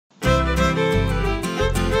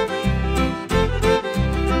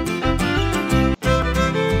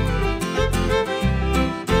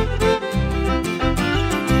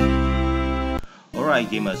Hi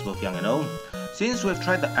gamers, both young and old. Since we've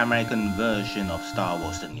tried the American version of Star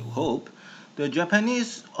Wars The New Hope, the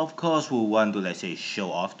Japanese of course will want to, let's say,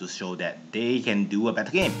 show off to show that they can do a better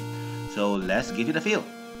game. So let's give it a feel.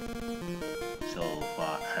 So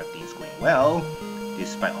far everything's going well,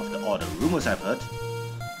 despite of all the rumors I've heard.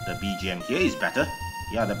 The BGM here is better.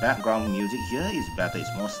 Yeah, the background music here is better. It's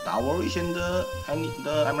more Star Wars in the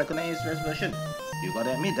Americanized version. You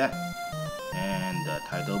gotta admit that. And the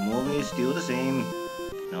title movie is still the same.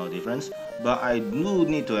 No difference. But I do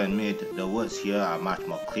need to admit the words here are much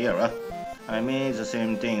more clearer. I mean, it's the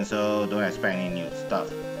same thing, so don't expect any new stuff.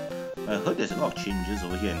 I heard there's a lot of changes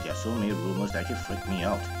over here and there are so many rumors that actually freak me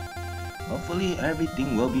out. Hopefully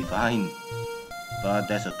everything will be fine. But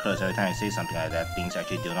that's a curse every time I say something like that, things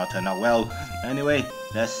actually do not turn out well. Anyway,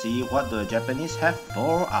 let's see what the Japanese have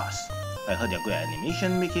for us. I heard they're good at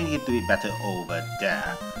animation, making it do it better over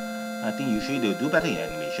there. I think usually they'll do better in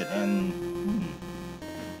animation, and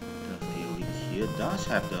the favorite here does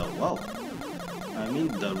have the wow. I mean,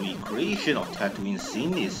 the recreation of Tatooine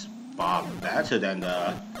scene is far better than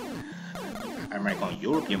the American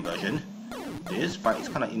European version. This fight is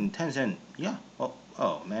kind of intense and yeah.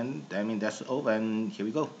 Oh man, I mean that's over and here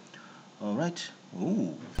we go. Alright.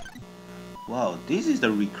 Ooh. Wow, this is the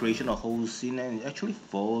recreation of the whole scene and it actually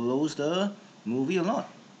follows the movie a lot.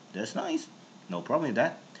 That's nice. No problem with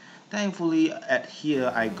that. Thankfully at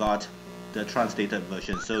here I got the translated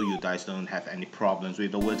version so you guys don't have any problems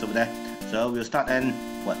with the words over there. So we'll start and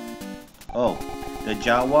what? Oh, the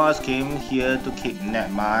Jawas came here to kidnap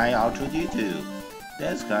my R2-D2.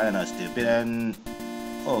 That's kinda stupid and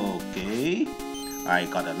okay. I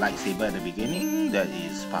got a lightsaber at the beginning, that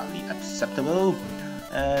is partly acceptable.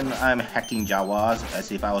 And I'm hacking Jawas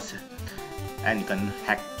as if I was Anakin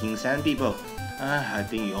hacking Sand People. I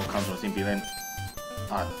think it all comes from same people and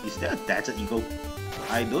is there a Desert Eagle?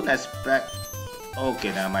 I don't expect... Okay,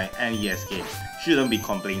 never mind, and yes game. Shouldn't be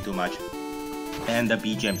complaining too much. And the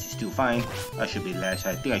BGM is still fine. I should be less.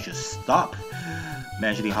 I think I should stop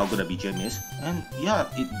mentioning how good the BGM is. And yeah,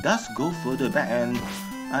 it does go further back and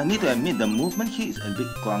I need to admit the movement here is a bit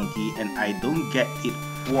clunky and I don't get it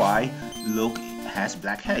why Luke has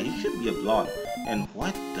black hair. It should be a blonde. And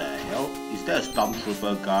what the hell? Is there a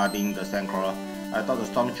stormtrooper guarding the Sandcrawler? I thought the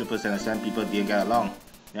stormtroopers and the Sand People didn't get along.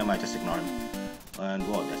 Never mind, just ignore him. And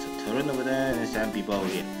whoa, there's a turret over there and Sand People over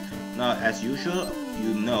here. Now, as usual,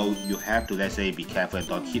 you know you have to, let's say, be careful and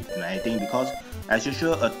don't hit anything because, as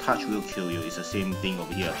usual, a touch will kill you. It's the same thing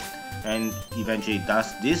over here. And eventually,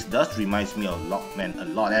 this does reminds me of Lockman a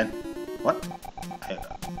lot. And what?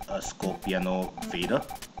 A Scorpiano Vader?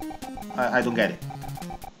 I don't get it.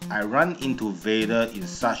 I run into Vader in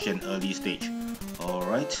such an early stage.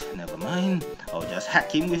 Alright, never mind. I'll just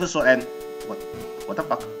hack him with a sword and what the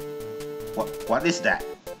fuck? What is that?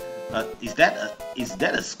 Is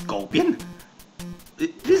that a scorpion?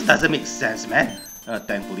 This doesn't make sense, man.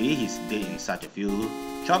 Thankfully, he's dead in such a few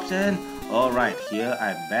chops and alright, here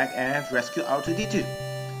I'm back and have rescued R2-D2.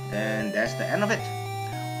 And that's the end of it.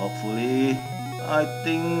 Hopefully, I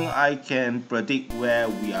think I can predict where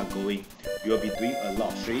we are going. We'll be doing a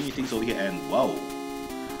lot of strange things over here and wow.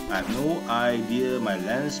 I have no idea my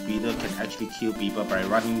land speeder can actually kill people by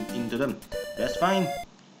running into them. That's fine.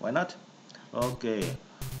 Why not? Okay.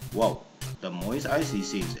 Wow. The Moist Icy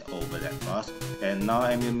seems over that fast. And now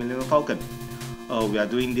I'm in Millennium Falcon. Oh, we are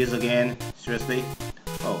doing this again? Seriously?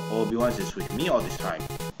 Oh, Obi-Wan is with me all this time.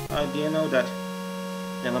 I didn't know that.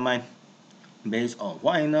 Never mind. Based on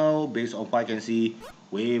what I know, based on what I can see,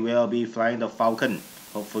 we will be flying the Falcon.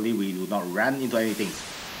 Hopefully we do not run into anything.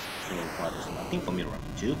 So far there's nothing for me to run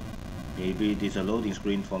into. Maybe there's a loading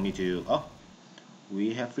screen for me to... Oh,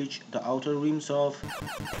 we have reached the outer rims of...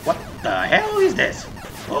 What the hell is this?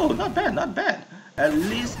 Oh, not bad, not bad. At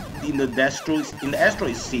least in the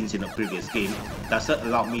asteroid scenes in the previous game, doesn't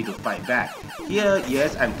allow me to fight back. Here,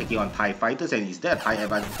 yes, I'm taking on TIE fighters and is there a TIE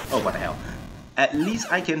advance? Oh, what the hell. At least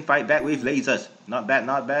I can fight back with lasers. Not bad,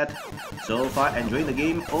 not bad. So far, enjoying the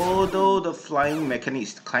game, although the flying mechanic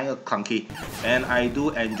is kinda clunky. And I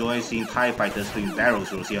do enjoy seeing TIE fighters doing barrel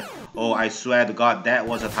rolls here. Oh, I swear to God, that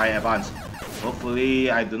was a TIE advance. Hopefully,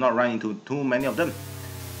 I do not run into too many of them.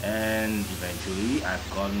 And eventually,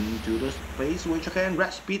 I've gone to the place which I can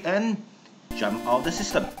red speed and jump out of the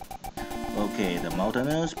system. Okay, the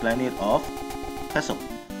mountainous planet of Castle.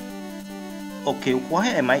 Okay, why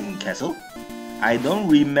am I in Castle? I don't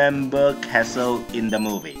remember Castle in the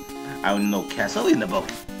movie. I only know Castle in the book.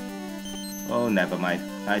 Oh, never mind.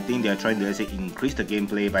 I think they are trying to, let's say, increase the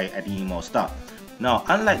gameplay by adding more stuff. Now,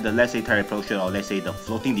 unlike the, let's say, teleport or let's say the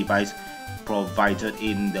floating device provided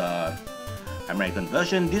in the American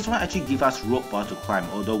version, this one actually gives us rope for us to climb,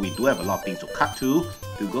 although we do have a lot of things to cut to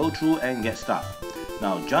go through and get stuff.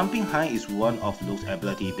 Now, jumping high is one of Luke's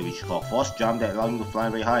ability, which is called Force Jump, that allows him to fly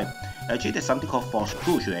very high. Actually, there's something called Force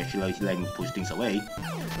Push, which actually let him push things away.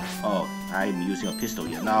 Oh, I'm using a pistol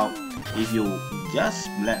here. Now, if you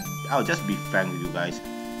I'll just be frank with you guys.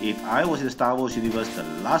 If I was in the Star Wars universe, the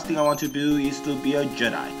last thing I want to do is to be a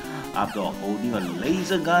Jedi. After holding a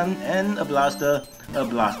laser gun and a blaster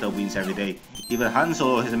wins every day. Even Han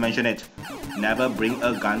Solo has mentioned it. Never bring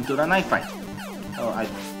a gun to the knife fight. Oh,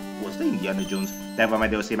 was the Indiana Jones? Never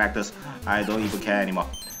mind, they were same actors. I don't even care anymore.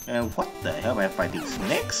 And what the hell am I fighting?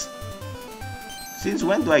 Snakes? Since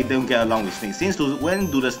when do I don't get along with snakes? Since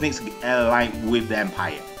when do the snakes ally with the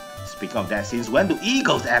Empire? Speaking of that, since when do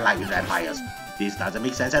eagles ally with empires? This doesn't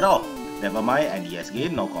make sense at all. Never mind, NES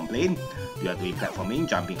game, no complaint. You are doing platforming,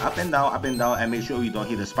 jumping up and down, and make sure you don't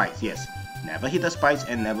hit the spikes. Yes, never hit the spikes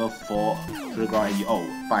and never fall to the ground. Oh,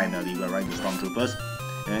 finally, we're right to Stormtroopers.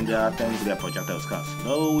 And they are tend to their projectiles cars,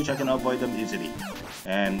 no, which I can avoid them easily.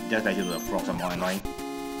 And just like the frogs are more annoying.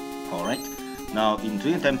 Alright, now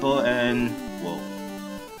into the temple and whoa,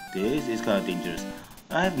 this is kind of dangerous.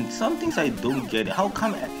 I have some things I don't get. How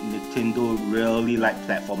come Nintendo really like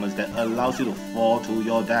platformers that allows you to fall to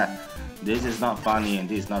your death? This is not funny and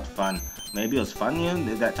this is not fun. Maybe it was funny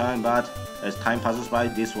at that time, but as time passes by,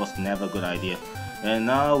 this was never a good idea. And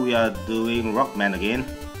now we are doing Rockman again.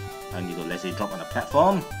 I need to, let's say, drop on a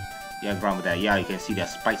platform. Yeah, ground with that. Yeah, you can see there are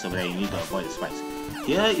spikes over there. You need to avoid the spikes.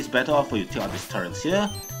 Here, it's better off for you to take out these turrets here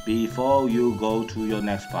before you go to your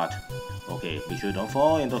next part. Okay, make sure you don't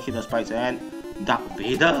fall and don't hit the spikes. And Darth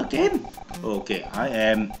Vader again? Okay, I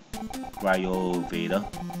am Cryo Vader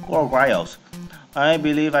or Cryos. I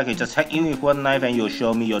believe I can just hack in with one knife and you'll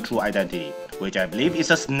show me your true identity, which I believe is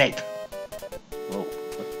a snake. Whoa,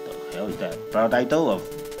 what the hell is that? Paradiddle of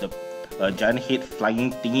the giant head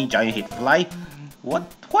flying thingy, giant head fly?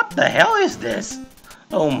 What the hell is this?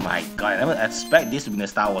 Oh my god, I never expect this to be in a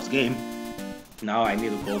Star Wars game. Now I need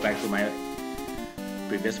to go back to my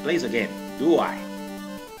previous place again, do I?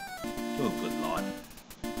 Oh good lord.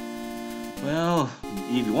 Well,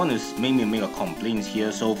 if you want to make me make a complaint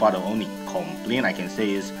here, so far the only complaint I can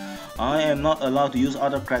say is I am not allowed to use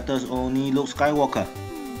other characters, only Luke Skywalker.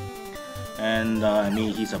 And I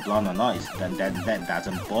mean, he's a blonde or not, that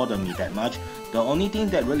doesn't bother me that much. The only thing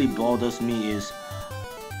that really bothers me is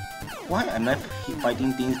why am I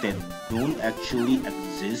fighting things that don't actually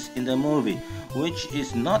exist in the movie? Which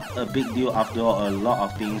is not a big deal after all. A lot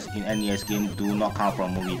of things in NES games do not come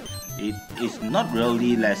from movie. It is not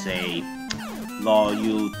really, let's say,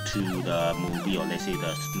 loyal to the movie or let's say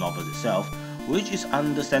the novel itself, which is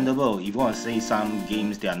understandable. If you want to say some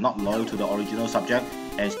games they are not loyal to the original subject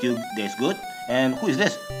and still that's good. And who is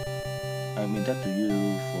this? I'm indebted to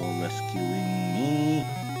you for rescuing me.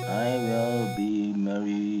 I will be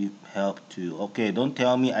very help to. Okay, don't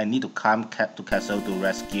tell me I need to come to castle to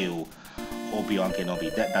rescue Obi-Wan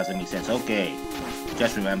Kenobi. That doesn't make sense. Okay,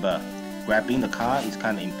 just remember, grabbing the car is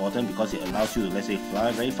kind of important because it allows you to, let's say,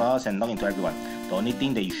 fly very fast and knock into everyone. The only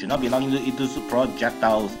thing that you should not be knocking into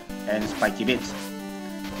projectiles and spiky bits.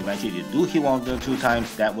 Eventually, if you do hit one or two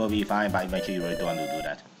times, that will be fine, but eventually you really don't want to do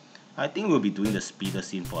that. I think we'll be doing the speeder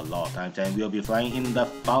scene for a lot of times, and we'll be flying in the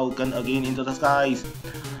Falcon again into the skies.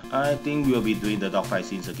 I think we'll be doing the dogfight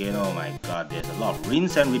scenes again. Oh my god, there's a lot of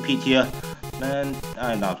rinse and repeat here. And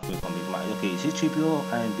I'm not going to commit my. Okay, is this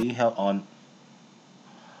 3PO? I'm being held on.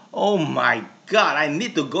 Oh my god, I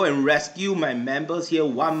need to go and rescue my members here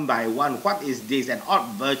one by one. What is this? An odd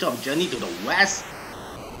version of Journey to the West?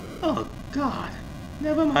 Oh god,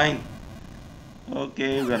 never mind.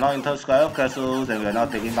 Okay, we're now in Sky of Castles and we're now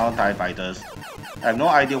taking down TIE fighters. I have no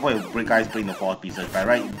idea what you guys break into 4 pieces, but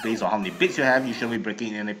right, based on how many bits you have, you shouldn't be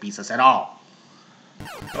breaking any pieces at all.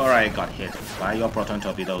 Alright, got hit by your proton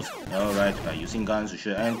torpedoes. Alright, by using guns to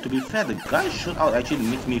shoot, and to be fair, the gun shootout actually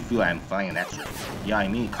makes me feel I'm flying an X-Wing. Yeah, I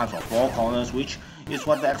mean it comes from 4 corners, which is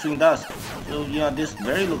what the X-Wing does. So yeah, this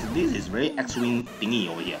is very X-Wing thingy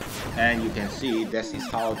over here. And you can see this is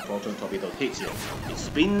how the proton torpedo hits you. It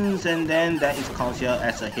spins and then that is considered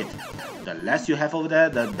as a hit. The less you have over there,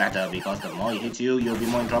 the better, because the more it hits you, you'll be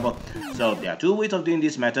more in trouble. So there are 2 ways of doing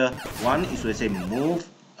this matter. One is to say move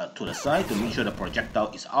to the side to make sure the projectile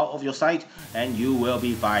is out of your sight and you will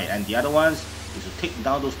be fine. And the other ones is to take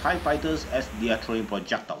down those TIE fighters as they are throwing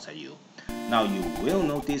projectiles at you. Now you will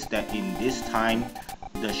notice that in this time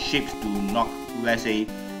the ships do not, let's say,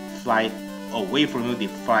 fly away from you, they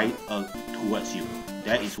fly towards you.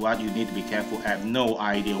 That is what you need to be careful. I have no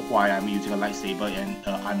idea why I'm using a lightsaber and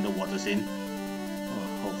underwater scene.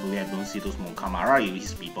 Hopefully I don't see those Mon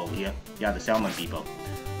Calamari people here. Yeah, the salmon people.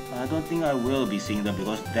 I don't think I will be seeing them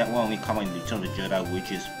because that one only come out in Return of the Jedi,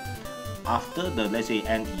 which is after the, let's say,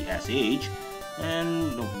 NES age.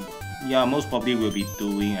 And yeah, most probably will be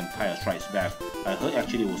doing Empire Strikes Back. I heard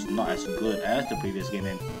actually it was not as good as the previous game.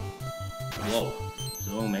 And whoa,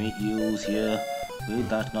 so many eels here. Really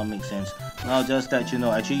does not make sense. Now just that you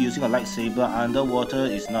know, actually using a lightsaber underwater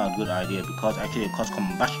is not a good idea because actually it causes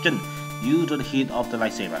combustion due to the heat of the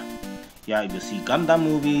lightsaber. Yeah, if you see Gundam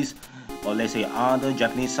movies or let's say other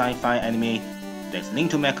Japanese sci-fi anime that's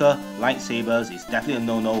linked to mecha, lightsabers is definitely a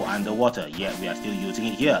no-no underwater, yet we are still using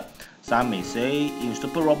it here. Some may say in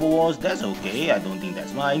Super Robot Wars that's okay, I don't think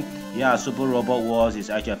that's mine. Yeah, Super Robot Wars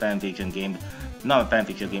is actually a fanfiction game. Not a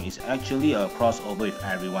fanfiction game, it's actually a crossover with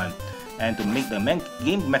everyone. And to make the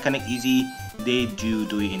game mechanic easy, they do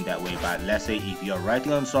it in that way. But let's say if you're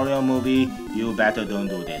writing a story or movie, you better don't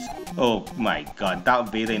do this. Oh my god,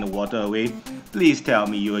 Darth Vader in the water away. Please tell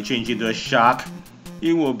me you will change into a shark.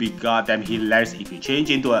 It will be goddamn hilarious if you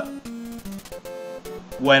change into a...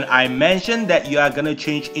 When I mentioned that you are gonna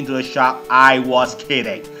change into a shark, I was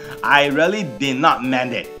kidding. I really did not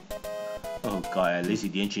mean it. Oh god, at least he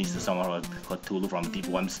didn't change to someone like Cthulhu from Deep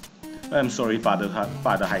Worms. I'm sorry, Father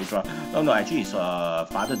Hydra. Oh no, actually it's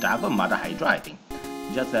Father Dagon, Mother Hydra, I think.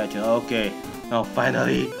 Just that, okay. Now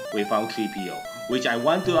finally, we found 3PO. Which I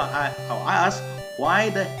want to ask, why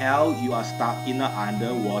the hell you are stuck in an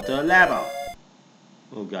underwater level?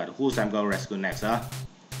 Oh god, who's I'm gonna rescue next, huh?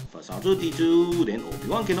 First R2-D2, then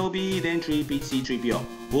Obi-Wan Kenobi, then C-3PO.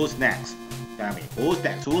 Who's next? Damn it, who's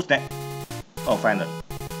next? Oh, finally.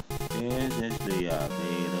 This is the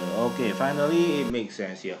Vader. Okay, finally it makes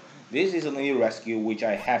sense here. This is only rescue which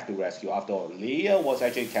I have to rescue. After all, Leia was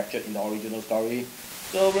actually captured in the original story,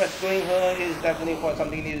 so rescuing her is definitely quite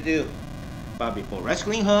something you need to do. But before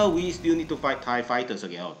rescuing her, we still need to fight TIE fighters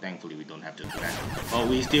again. Oh, thankfully we don't have to do that. Oh,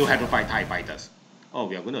 we still have to fight TIE fighters. Oh,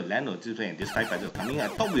 we are going to land on this plane and this TIE fighter is coming. I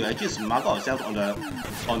thought we would actually smuggle ourselves on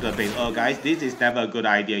the base. Oh guys, this is never a good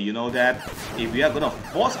idea. You know that if we are going to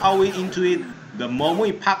force our way into it, the moment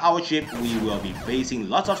we park our ship, we will be facing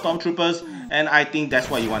lots of stormtroopers, and I think that's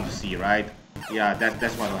what you want to see, right? Yeah,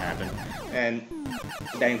 that's what will happen. And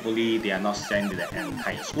thankfully, they are not sending the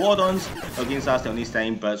entire squadrons against us. They're only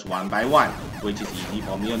sending birds one by one, which is easy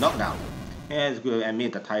for me to knock down. And it's good to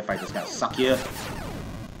admit the TIE fighters kind of suck here.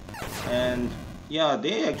 And yeah,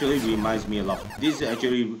 they actually reminds me a lot. This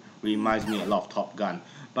actually reminds me a lot of Top Gun.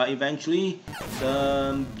 But eventually,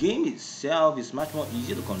 the game itself is much more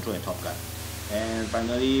easier to control than Top Gun. And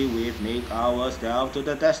finally, we've made ourselves to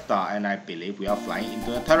the Death Star, and I believe we are flying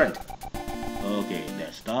into a turret. Okay,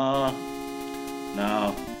 Death Star.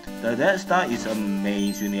 Now, the Death Star is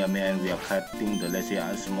amazing, man. We are cutting the, let's say,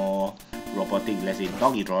 small robotic, let's say,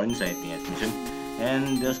 doggy drawings, I think I mentioned.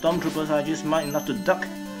 And the stormtroopers are just smart enough to duck,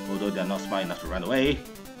 although they're not smart enough to run away.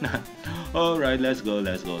 Alright, let's go.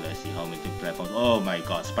 Let's see how many platforms. Oh my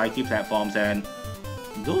god, spiky platforms, and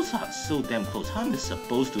those are so damn close. How am I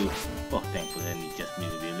supposed to... Oh, thankfully, it just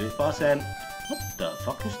moved really fast. And what the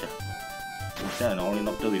fuck is that? Is that an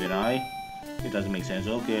ornithopter with an eye? It doesn't make sense.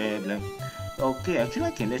 Okay, okay, actually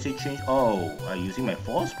I can, let's say, change... Oh, I'm using my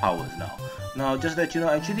force powers now. Now, just that you know,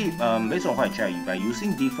 actually, based on what I checked, by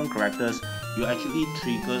using different characters, you actually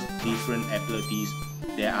triggers different abilities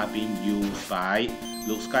that are being used by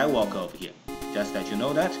Luke Skywalker over here. Just that you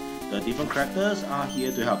know that the different characters are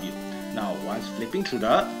here to help you. Now, once flipping through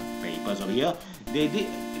the papers over here, it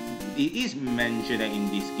is mentioned that in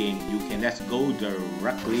this game you can let's go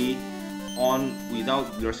directly on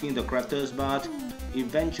without rescuing the characters, but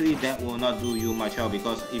eventually that will not do you much help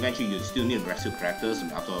because eventually you still need to rescue characters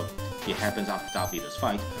after it happens after Darth Vader's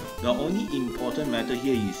fight. The only important matter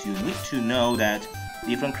here is you need to know that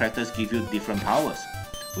different characters give you different powers,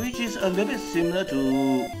 which is a little bit similar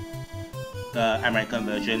to the American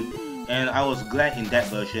version. And I was glad in that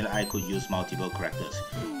version I could use multiple characters.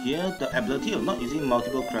 Here, the ability of not using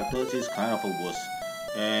multiple characters is kind of a wuss.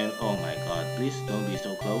 And oh my god, please don't be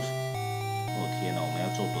so close. Oh 天哪，我们要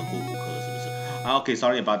做德国骨科是不是？ Okay,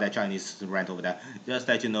 sorry about that Chinese rant over there. Just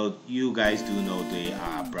that you know, you guys do know they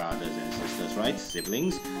are brothers and sisters, right?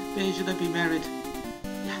 Siblings. They shouldn't be married.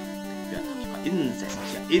 Yeah, we are talking about incest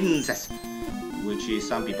here. Incest. Which is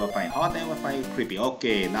some people find hot and we find creepy.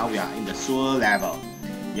 Okay, now we are in the sewer level.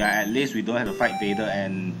 Yeah, at least we don't have to fight Vader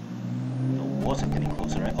and the walls are getting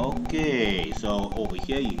closer, right? Okay, so over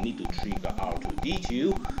here you need to trigger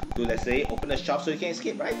R2-D2 to, let's say, open the shop so you can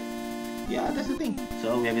escape, right? Yeah, that's the thing.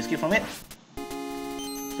 So we have escaped from it.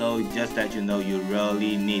 So just that you know, you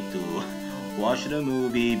really need to watch the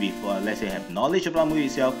movie before, let's say, have knowledge about the movie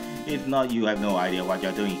itself. If not, you have no idea what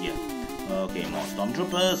you're doing here. Okay, more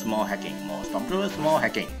stormtroopers, more hacking. More stormtroopers, more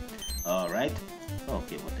hacking. Alright.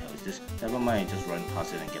 Okay, what the hell is this? Never mind, just run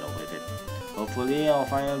past it and get over with it. Hopefully I'll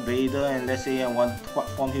find a Vader and let's say what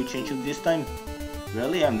form he'll change to this time.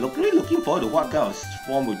 Really, I'm really looking forward to what kind of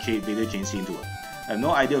form will Vader change into. I have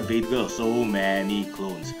no idea Vader got so many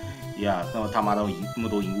clones. Yeah, 那么他妈都那么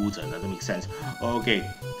多影武者 doesn't make sense. Okay.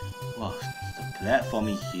 Wow, the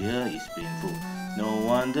platforming here is painful. No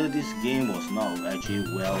wonder this game was not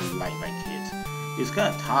actually well liked by kids. It's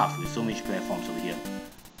kind of tough with so many platforms over here.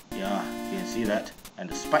 Yeah, you can see that. And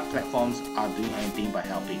the spike platforms are doing anything but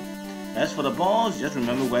helping. As for the balls, just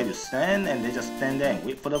remember where to stand and then just stand there and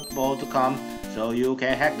wait for the ball to come so you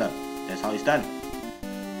can hack them. That's how it's done.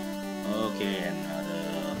 Okay,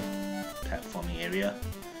 another platforming area.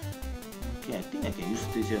 Okay, I think I can use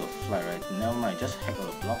this here to fly, right? Never mind, just hack all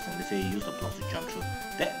the blocks and let's say use the blocks to jump through.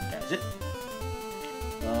 That's it.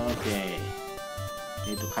 Okay.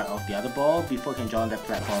 Need to cut off the other ball before I can join that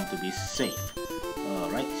platform to be safe.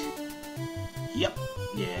 Alright. Yep,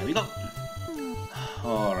 there we go.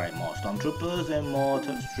 Alright, more stormtroopers and more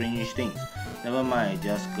strange things. Never mind,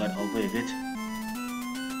 just got over with it.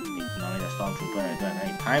 Ignoring the stormtrooper, I don't have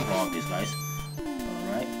any time for all these guys.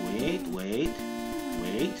 Alright, wait.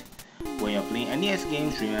 When you're playing NES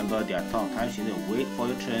games, remember there are times you need to wait for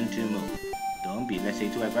your turn to move. Don't be, let's say,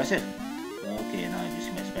 too aggressive. Okay, now I'm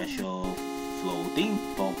using my special floating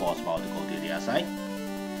for force power to go to the other side.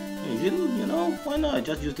 You know, why not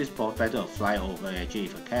just use this propellor to fly over actually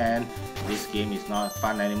if I can. This game is not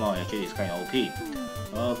fun anymore, actually it's kind of OP.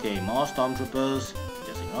 Okay, more stormtroopers.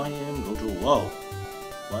 Just ignore him, go through. Whoa!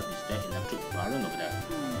 What is that electric barrel over there?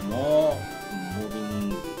 More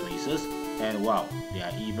moving places. And wow, there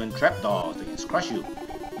are even trapdoors that can crush you.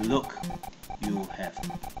 Look, you have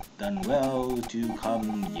done well to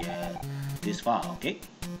come here this far, okay?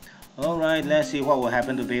 Alright, let's see what will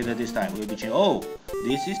happen to Vader this time. We'll be changing. Oh,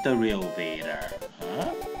 this is the real Vader.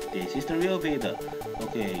 Huh? This is the real Vader.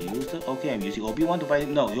 Okay, I'm using Obi-Wan to fight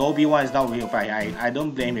him. No, Obi-Wan is not real fight. I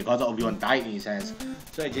don't blame it because Obi-Wan died in his hands.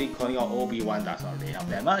 So actually calling out Obi-Wan does not really help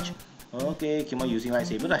that much. Okay, keep on using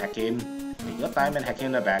lightsaber to hack him. Take your time and hack him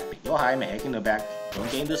in the back. Take your time and hack him in the back. Don't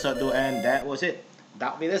get into circle, and that was it.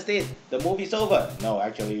 Darth Vader's dead. The movie's over. No,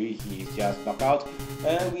 actually, he's just knocked out.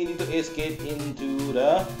 And we need to escape into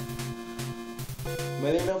the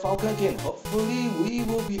Millennium Falcon again. Hopefully, we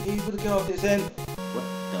will be able to get off this end. What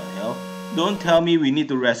the hell? Don't tell me we need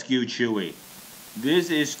to rescue Chewie. This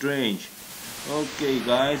is strange. Okay,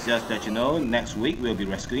 guys, just let you know, next week we'll be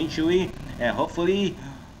rescuing Chewie, and hopefully,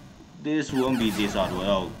 this won't be this hard.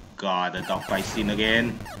 Oh god, the dogfight scene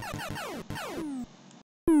again.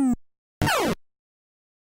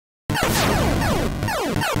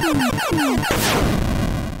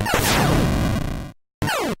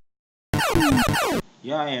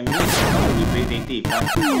 Yeah, I am replaying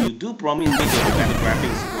but you do promise me to get better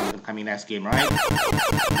graphics for the coming next game, right?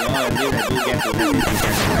 Yeah, at least I do get to the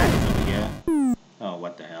graphics over here. Oh,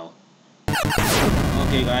 what the hell.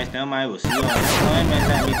 Okay guys, never mind, we'll see you on next time and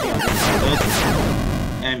let me take on this pilot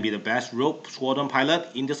and be the best rogue squadron pilot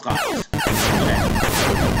in the skies.